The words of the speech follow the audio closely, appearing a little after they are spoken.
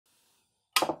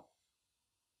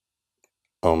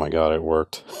Oh my god, it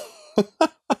worked.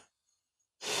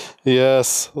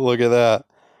 Yes, look at that.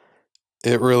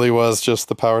 It really was just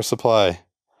the power supply.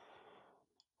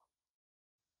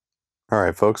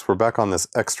 Alright folks, we're back on this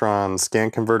Extron scan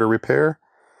converter repair.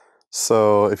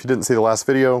 So if you didn't see the last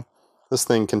video, this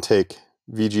thing can take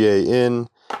VGA in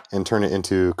and turn it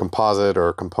into composite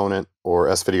or component or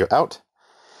S-video out.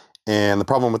 And the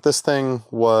problem with this thing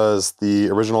was the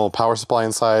original power supply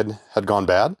inside had gone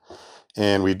bad.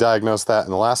 And we diagnosed that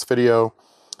in the last video.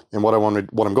 And what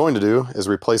I'm going to do is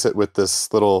replace it with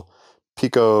this little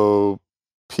Pico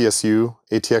PSU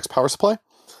ATX power supply.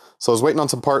 So I was waiting on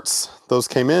some parts. Those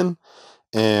came in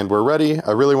and we're ready.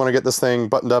 I really want to get this thing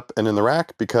buttoned up and in the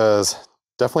rack because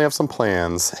definitely have some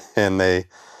plans, and they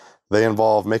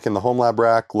involve making the homelab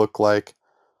rack look like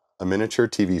a miniature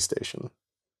TV station.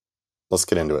 Let's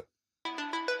get into it.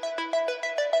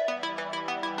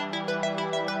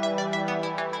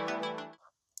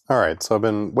 Alright, so I've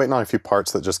been waiting on a few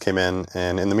parts that just came in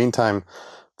the meantime,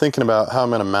 thinking about how I'm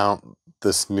going to mount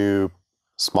this new,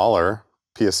 smaller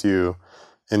PSU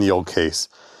in the old case.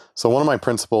 So one of my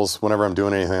principles whenever I'm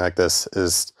doing anything like this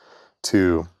is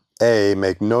to A,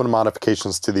 make no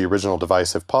modifications to the original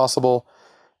device if possible,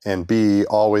 and B,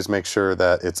 always make sure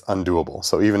that it's undoable.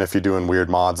 So even if you're doing weird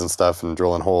mods and stuff and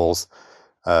drilling holes,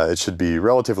 it should be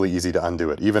relatively easy to undo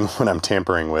it, even when I'm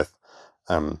tampering with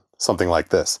something like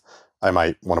this. I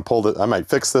might want to pull it. I might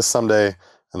fix this someday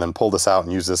and then pull this out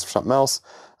and use this for something else.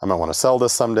 I might want to sell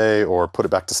this someday or put it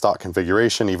back to stock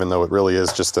configuration, even though it really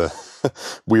is just a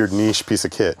weird niche piece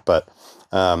of kit. But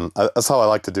that's how I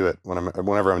like to do it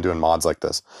whenever I'm doing mods like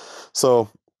this. So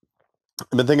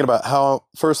I've been thinking about how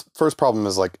first problem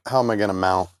is like, how am I going to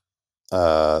mount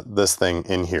this thing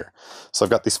in here? So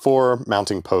I've got these 4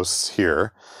 mounting posts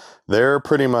here. They're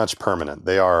pretty much permanent.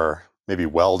 They are maybe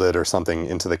welded or something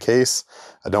into the case.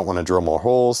 I don't want to drill more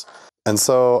holes. And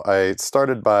so I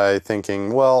started by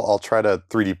thinking, well, I'll try to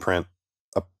 3D print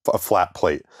a flat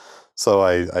plate. So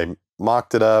I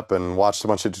mocked it up and watched a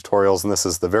bunch of tutorials, and this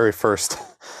is the very first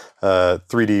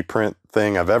 3D print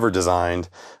thing I've ever designed.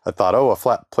 I thought, oh, a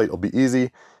flat plate will be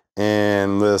easy,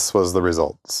 and this was the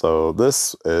result. So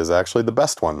this is actually the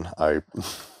best one I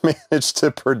managed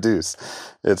to produce.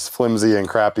 It's flimsy and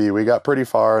crappy. We got pretty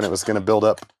far, and it was going to build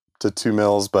up to 2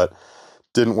 mils, but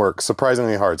didn't work.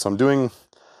 Surprisingly hard. So I'm doing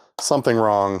something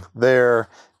wrong there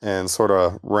and sort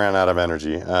of ran out of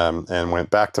energy and went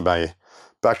back to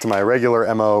my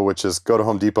regular MO, which is go to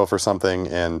Home Depot for something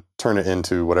and turn it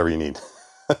into whatever you need.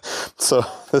 So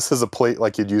this is a plate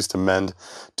like you'd use to mend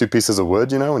 2 pieces of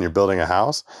wood, you know, when you're building a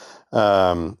house.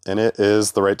 And it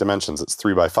is the right dimensions. It's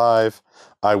 3 by 5.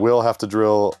 I will have to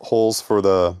drill holes for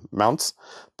the mounts,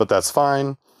 but that's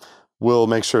fine. We'll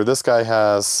make sure this guy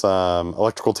has some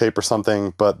electrical tape or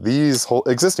something, but these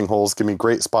existing holes give me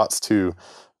great spots to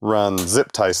run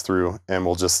zip ties through, and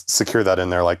we'll just secure that in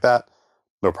there like that.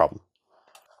 No problem.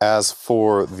 As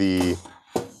for the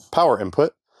power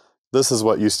input, this is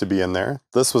what used to be in there.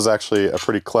 This was actually a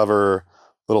pretty clever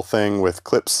little thing with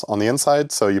clips on the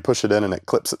inside, so you push it in and it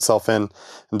clips itself in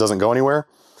and doesn't go anywhere.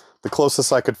 The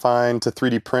closest I could find to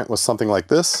 3D print was something like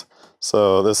this.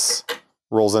 So this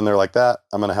rolls in there like that.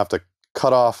 I'm going to have to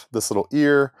cut off this little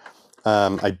ear.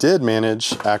 I did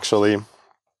manage actually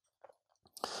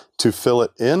to fill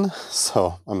it in,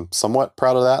 so I'm somewhat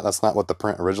proud of that. That's not what the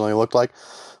print originally looked like.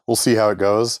 We'll see how it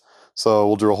goes. So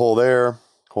we'll drill a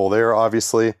hole there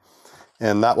obviously,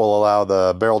 and that will allow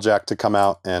the barrel jack to come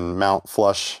out and mount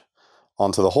flush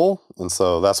onto the hole, and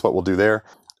so that's what we'll do there.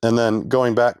 And then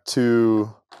going back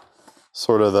to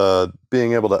sort of the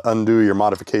being able to undo your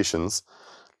modifications,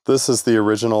 this is the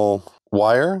original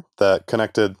wire that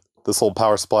connected this old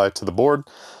power supply to the board.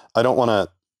 I don't want to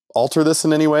alter this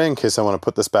in any way in case I want to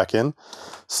put this back in.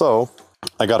 So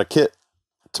I got a kit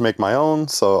to make my own,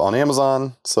 so on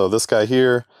Amazon. So this guy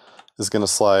here is going to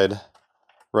slide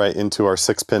right into our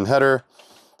 6-pin header.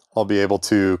 I'll be able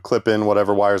to clip in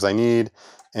whatever wires I need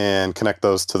and connect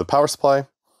those to the power supply.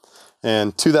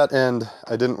 And to that end,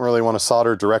 I didn't really want to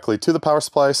solder directly to the power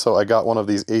supply, so I got one of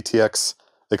these ATX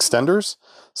extenders.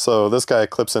 So this guy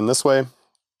clips in this way,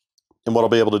 and what I'll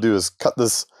be able to do is cut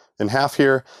this in half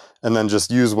here and then just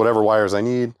use whatever wires I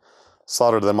need,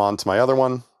 solder them onto my other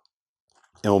one,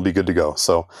 and we'll be good to go.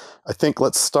 So I think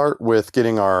let's start with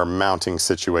getting our mounting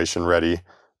situation ready,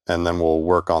 and then we'll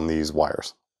work on these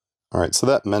wires. All right, so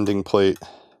that mending plate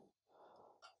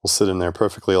will sit in there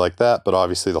perfectly like that, but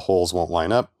obviously the holes won't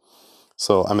line up.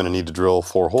 So I'm going to need to drill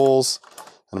 4 holes,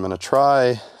 and I'm going to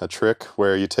try a trick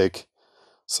where you take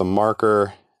some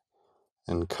marker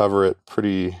and cover it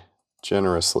pretty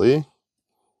generously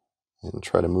and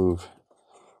try to move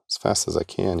as fast as I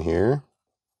can here.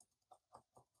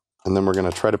 And then we're going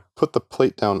to try to put the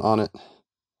plate down on it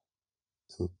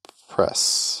and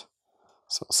press.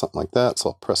 So something like that. So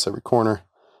I'll press every corner,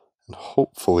 and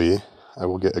hopefully I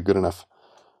will get a good enough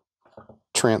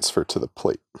transfer to the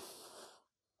plate.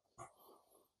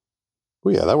 Oh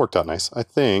yeah, that worked out nice. I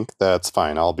think that's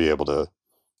fine. I'll be able to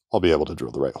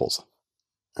drill the right holes.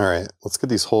 All right, let's get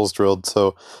these holes drilled.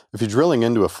 So if you're drilling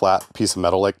into a flat piece of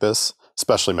metal like this,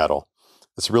 especially metal,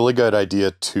 it's a really good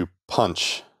idea to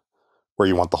punch where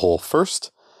you want the hole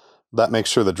first. That makes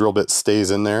sure the drill bit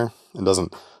stays in there and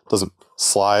doesn't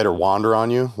slide or wander on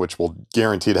you, which will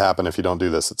guarantee to happen if you don't do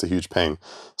this. It's a huge pain.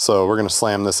 So we're going to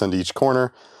slam this into each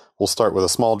corner. We'll start with a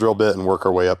small drill bit and work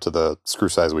our way up to the screw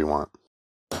size we want.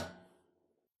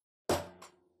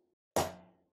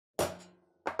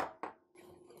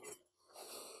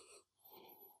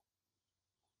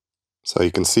 So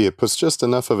you can see it puts just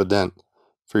enough of a dent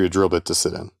for your drill bit to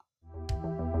sit in.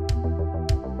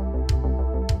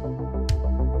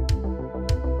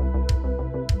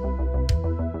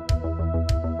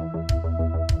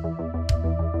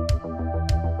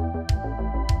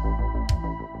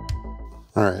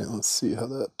 All right, let's see how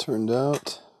that turned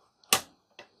out.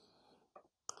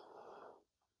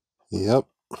 Yep.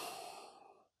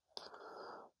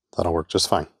 That'll work just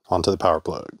fine. Onto the power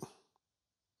plug.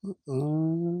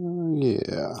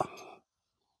 Yeah.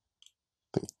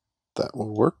 I think that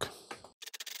will work.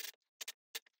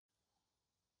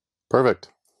 Perfect.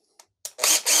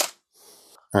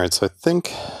 All right, so I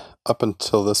think up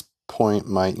until this point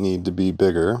might need to be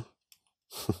bigger.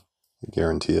 I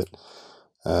guarantee it.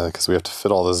 Because we have to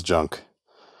fit all this junk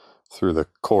through the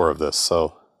core of this,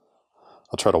 so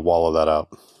I'll try to wallow that out.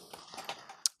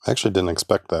 I actually didn't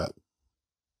expect that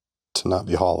to not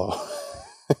be hollow.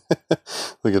 I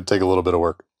think it'd take a little bit of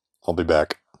work. I'll be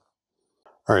back.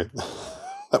 All right,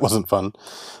 that wasn't fun.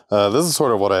 This is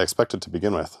sort of what I expected to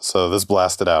begin with. So this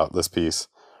blasted out, this piece.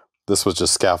 This was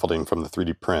just scaffolding from the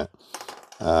 3D print.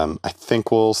 I think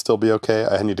we'll still be okay.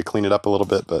 I need to clean it up a little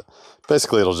bit, but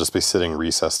basically it'll just be sitting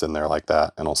recessed in there like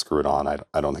that, and I'll screw it on.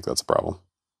 I don't think that's a problem.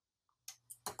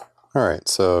 All right,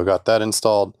 so got that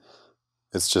installed.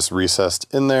 It's just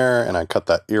recessed in there, and I cut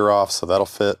that ear off, so that'll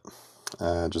fit.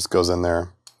 It just goes in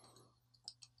there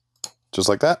just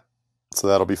like that. So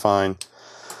that'll be fine.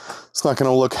 It's not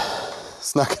gonna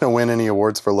win any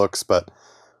awards for looks, but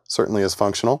certainly is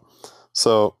functional.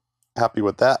 So happy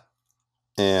with that.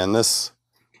 And this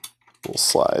will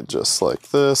slide just like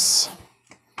this.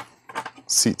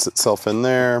 Seats itself in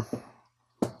there.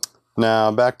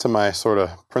 Now back to my sort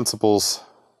of principles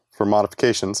for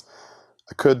modifications.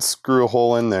 I could screw a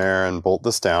hole in there and bolt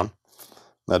this down.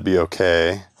 That'd be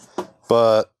okay.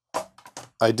 But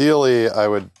ideally I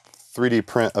would 3D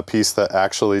print a piece that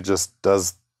actually just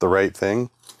does the right thing,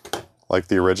 like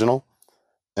the original.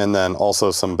 And then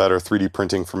also some better 3D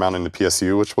printing for mounting the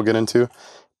PSU, which we'll get into.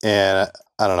 And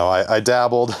I don't know, I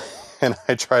dabbled and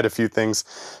I tried a few things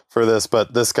for this,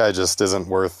 but this guy just isn't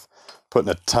worth putting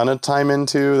a ton of time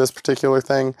into, this particular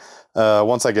thing.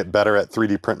 Once I get better at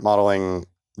 3D print modeling,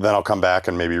 then I'll come back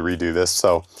and maybe redo this.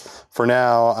 So for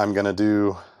now, I'm gonna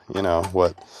do, you know,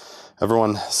 what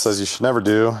everyone says you should never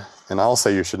do, and I'll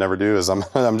say you should never do, is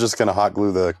I'm just gonna hot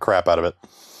glue the crap out of it.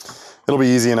 It'll be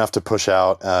easy enough to push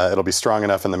out. It'll be strong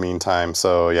enough in the meantime.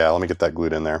 So yeah, let me get that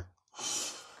glued in there.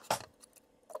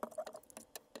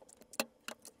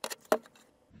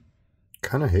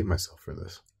 Kind of hate myself for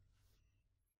this.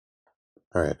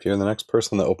 All right, if you're the next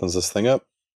person that opens this thing up,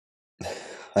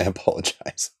 I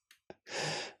apologize.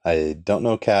 I don't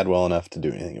know CAD well enough to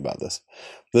do anything about this.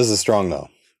 This is strong though.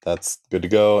 That's good to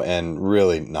go, and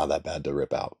really not that bad to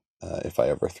rip out if I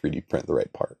ever 3D print the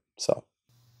right part. So,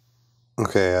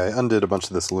 okay, I undid a bunch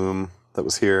of this loom that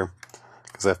was here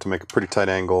because I have to make a pretty tight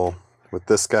angle with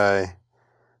this guy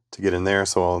to get in there.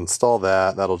 So I'll install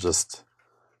that. That'll just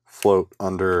float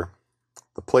under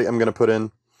the plate I'm going to put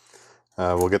in.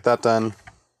 We'll get that done.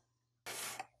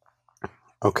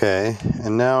 Okay,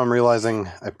 and now I'm realizing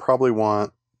I probably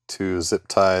want to zip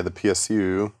tie the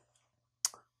PSU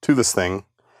to this thing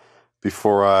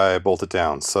before I bolt it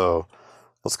down. So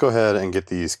let's go ahead and get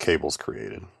these cables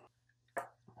created.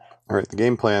 All right, the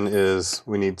game plan is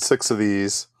we need 6 of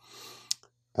these.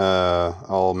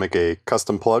 I'll make a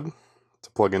custom plug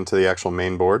to plug into the actual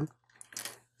main board.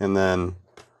 And then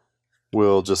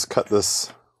we'll just cut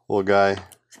this little guy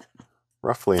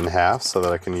roughly in half so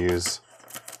that I can use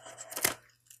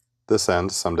this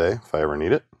end someday if I ever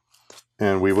need it.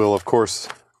 And we will, of course,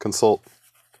 consult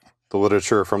the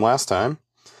literature from last time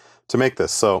to make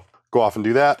this. So go off and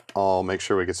do that. I'll make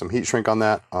sure we get some heat shrink on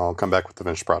that. I'll come back with the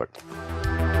finished product.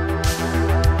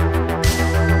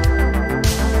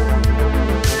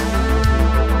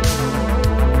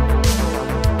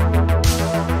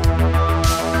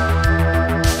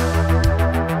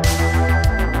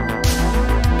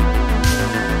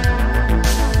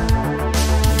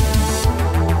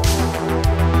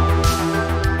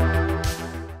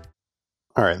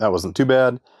 All right, that wasn't too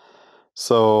bad.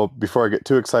 So before I get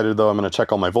too excited though, I'm going to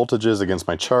check all my voltages against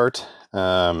my chart.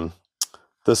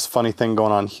 This funny thing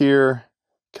going on here,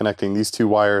 connecting these two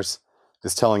wires,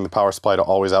 is telling the power supply to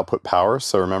always output power.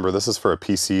 So remember, this is for a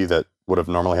PC that would have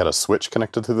normally had a switch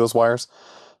connected to those wires.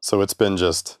 So it's been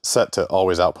just set to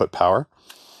always output power.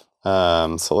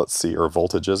 So let's see, or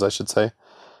voltages, I should say.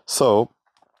 So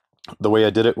the way I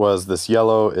did it was this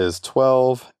yellow is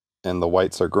 12 and the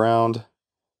whites are ground.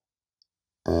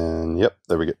 And yep,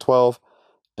 there we get 12.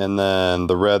 And then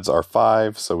the reds are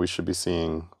 5, so we should be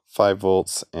seeing 5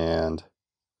 volts and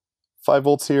 5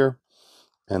 volts here.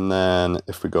 And then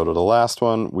if we go to the last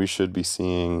one, we should be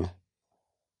seeing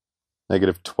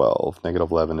negative 12. Negative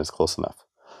 11 is close enough.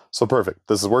 So perfect.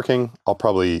 This is working. I'll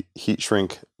probably heat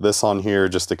shrink this on here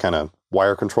just to kind of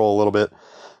wire control a little bit.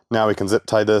 Now we can zip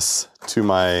tie this to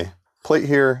my plate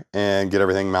here and get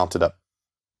everything mounted up.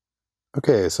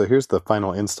 Okay, so here's the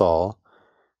final install.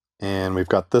 And we've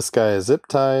got this guy zip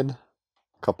tied, a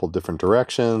couple different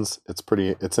directions.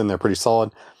 It's in there pretty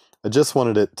solid. I just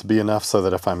wanted it to be enough so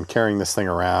that if I'm carrying this thing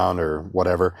around or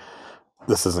whatever,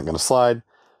 this isn't going to slide.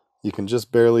 You can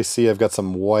just barely see I've got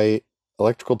some white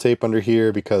electrical tape under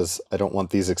here because I don't want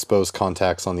these exposed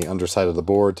contacts on the underside of the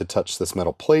board to touch this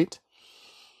metal plate.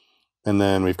 And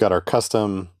then we've got our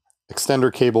custom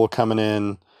extender cable coming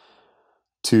in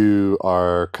to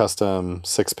our custom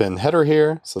 6-pin header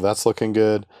here. So that's looking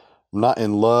good. I'm not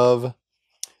in love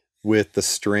with the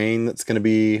strain that's going to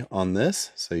be on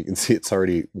this. So you can see it's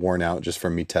already worn out just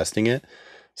from me testing it.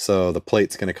 So the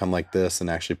plate's going to come like this and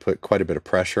actually put quite a bit of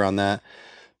pressure on that.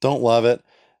 Don't love it.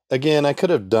 Again, I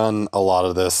could have done a lot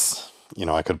of this. You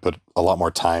know, I could put a lot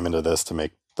more time into this to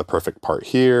make the perfect part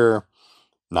here,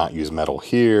 not use metal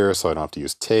here, so I don't have to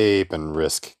use tape and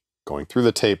risk going through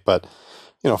the tape. But,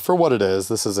 you know, for what it is,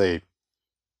 this is a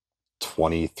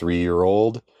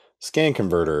 23-year-old scan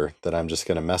converter that I'm just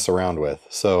going to mess around with.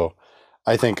 So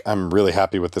I think I'm really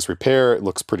happy with this repair. It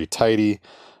looks pretty tidy.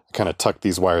 I kind of tucked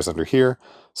these wires under here.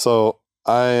 So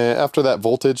after that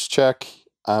voltage check,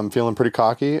 I'm feeling pretty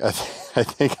cocky. I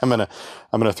think I'm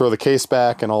gonna throw the case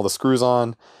back and all the screws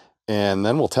on, and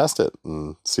then we'll test it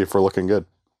and see if we're looking good.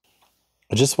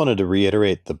 I just wanted to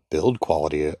reiterate the build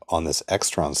quality on this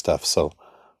Extron stuff. So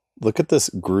look at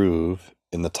this groove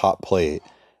in the top plate.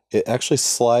 It actually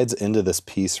slides into this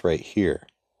piece right here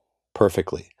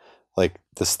perfectly. Like,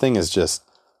 this thing is just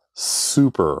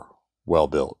super well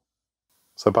built.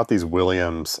 So I bought these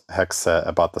Williams hex set.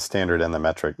 I bought the standard and the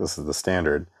metric. This is the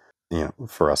standard, you know,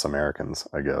 for us Americans,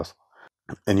 I guess.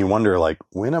 And you wonder, like,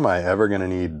 when am I ever going to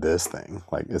need this thing?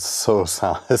 Like, it's so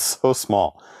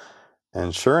small.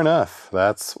 And sure enough,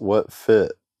 that's what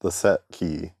fit the set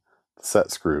key, the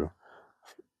set screw.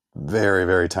 Very,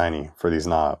 very tiny for these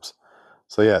knobs.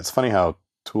 So yeah, it's funny how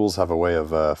tools have a way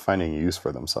of finding use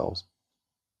for themselves.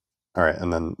 All right,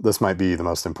 and then this might be the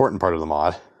most important part of the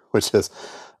mod, which is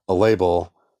a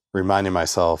label reminding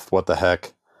myself what the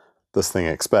heck this thing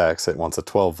expects. It wants a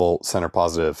 12-volt center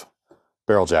positive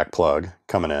barrel jack plug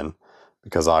coming in,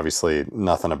 because obviously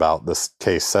nothing about this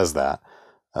case says that,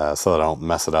 so that I don't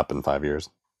mess it up in 5 years.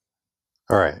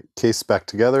 All right, case back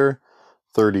together,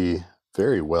 30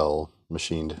 very well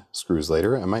machined screws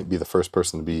later. I might be the first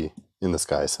person to be in this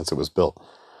guy since it was built.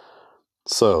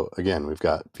 So again, we've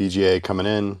got VGA coming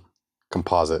in,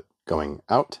 composite going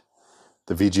out.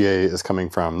 The VGA is coming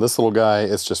from this little guy.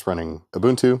 It's just running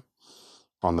Ubuntu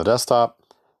on the desktop.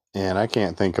 And I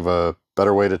can't think of a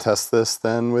better way to test this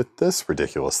than with this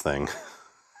ridiculous thing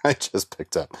I just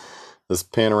picked up. This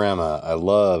panorama. I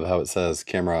love how it says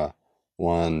camera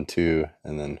 1, 2,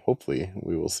 and then hopefully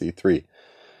we will see 3.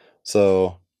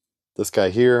 So this guy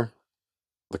here,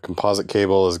 the composite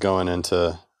cable is going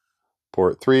into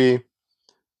port 3.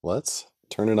 Let's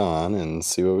turn it on and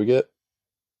see what we get.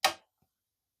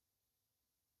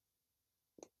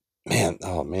 Man,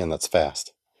 oh man, that's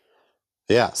fast.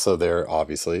 Yeah, so there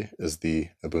obviously is the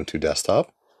Ubuntu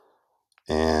desktop,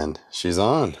 and she's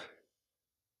on.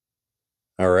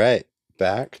 All right,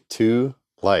 back to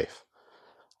life.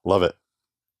 Love it.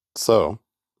 So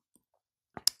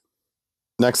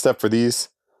next step for these,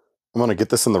 I'm going to get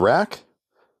this in the rack,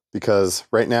 because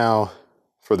right now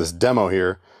for this demo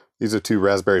here, these are 2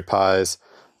 Raspberry Pis.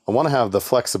 I want to have the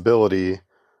flexibility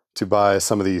to buy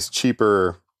some of these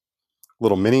cheaper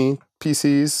little mini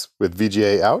PCs with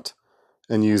VGA out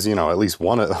and use, you know, at least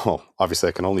one of, oh, obviously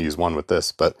I can only use one with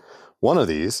this, but one of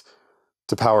these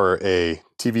to power a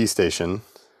TV station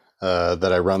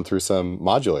that I run through some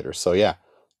modulators. So yeah,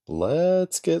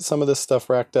 let's get some of this stuff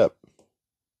racked up.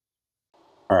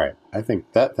 All right, I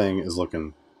think that thing is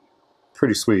looking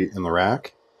pretty sweet in the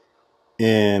rack.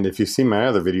 And if you've seen my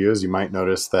other videos, you might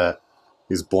notice that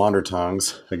these blonder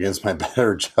tongues, against my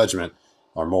better judgment,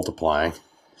 are multiplying.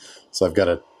 So I've got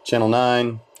a channel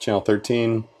 9, channel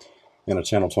 13, and a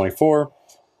channel 24.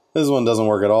 This one doesn't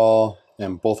work at all,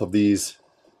 and both of these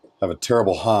have a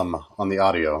terrible hum on the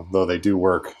audio, though they do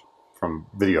work from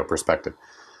video perspective.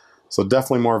 So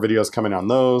definitely more videos coming on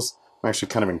those. I'm actually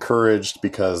kind of encouraged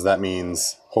because that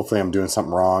means hopefully I'm doing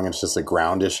something wrong and it's just a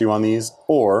ground issue on these,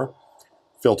 or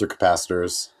filter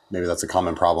capacitors. Maybe that's a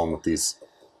common problem with these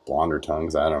blonder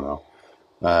tongues, I don't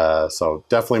know. So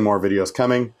definitely more videos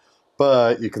coming,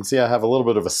 but you can see I have a little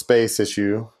bit of a space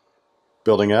issue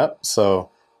building up.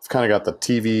 So I've kind of got the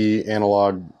TV,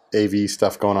 analog, AV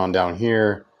stuff going on down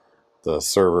here, the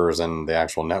servers and the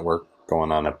actual network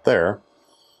going on up there.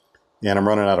 And I'm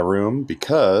running out of room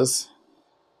because,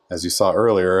 as you saw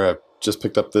earlier, I just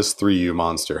picked up this 3U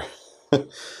monster.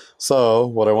 So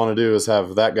what I want to do is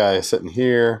have that guy sitting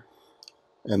here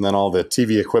and then all the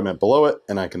TV equipment below it,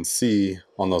 and I can see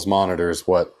on those monitors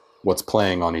what's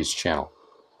playing on each channel,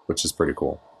 which is pretty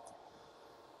cool.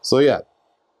 So yeah,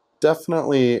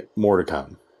 definitely more to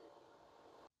come.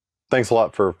 Thanks a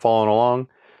lot for following along.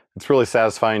 It's really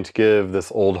satisfying to give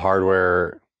this older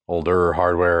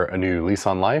hardware, a new lease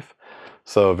on life.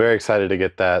 So very excited to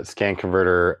get that scan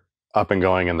converter up and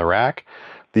going in the rack.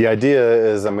 The idea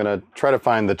is I'm going to try to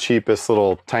find the cheapest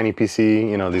little tiny PC,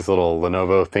 you know, these little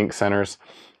Lenovo Think Centers.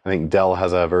 I think Dell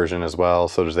has a version as well,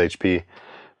 so does HP,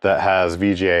 that has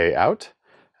VGA out.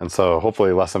 And so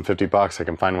hopefully less than 50 bucks, I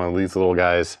can find one of these little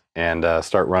guys and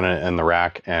start running it in the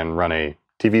rack and run a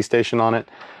TV station on it.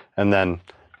 And then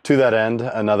to that end,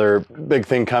 another big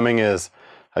thing coming is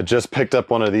I just picked up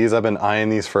one of these. I've been eyeing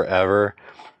these forever.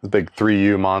 This big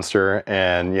 3U monster.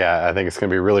 And yeah, I think it's going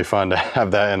to be really fun to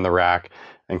have that in the rack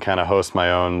and kind of host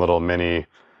my own little mini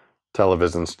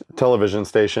television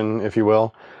station, if you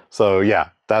will. So yeah,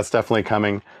 that's definitely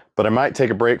coming. But I might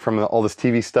take a break from all this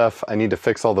TV stuff. I need to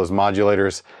fix all those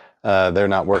modulators. They're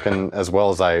not working as well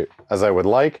as I would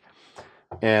like.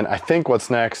 And I think what's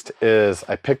next is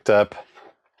I picked up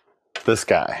this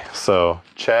guy. So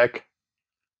check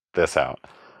this out.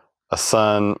 A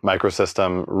Sun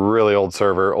Microsystem, really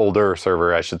older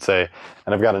server, I should say.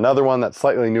 And I've got another one that's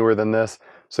slightly newer than this.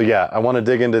 So yeah, I want to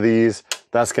dig into these.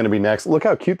 That's going to be next. Look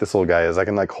how cute this little guy is. I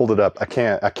can like hold it up. I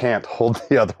can't hold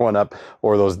the other one up,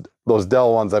 or those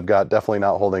Dell ones I've got, definitely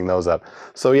not holding those up.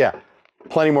 So yeah,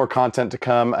 plenty more content to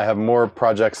come. I have more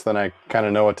projects than I kind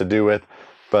of know what to do with,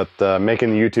 but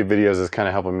making the YouTube videos is kind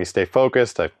of helping me stay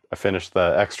focused. I finished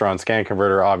the Extron scan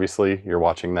converter, obviously. You're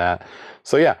watching that.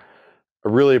 So yeah, I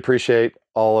really appreciate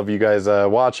all of you guys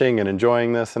watching and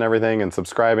enjoying this and everything and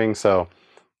subscribing. So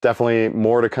definitely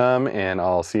more to come, and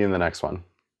I'll see you in the next one.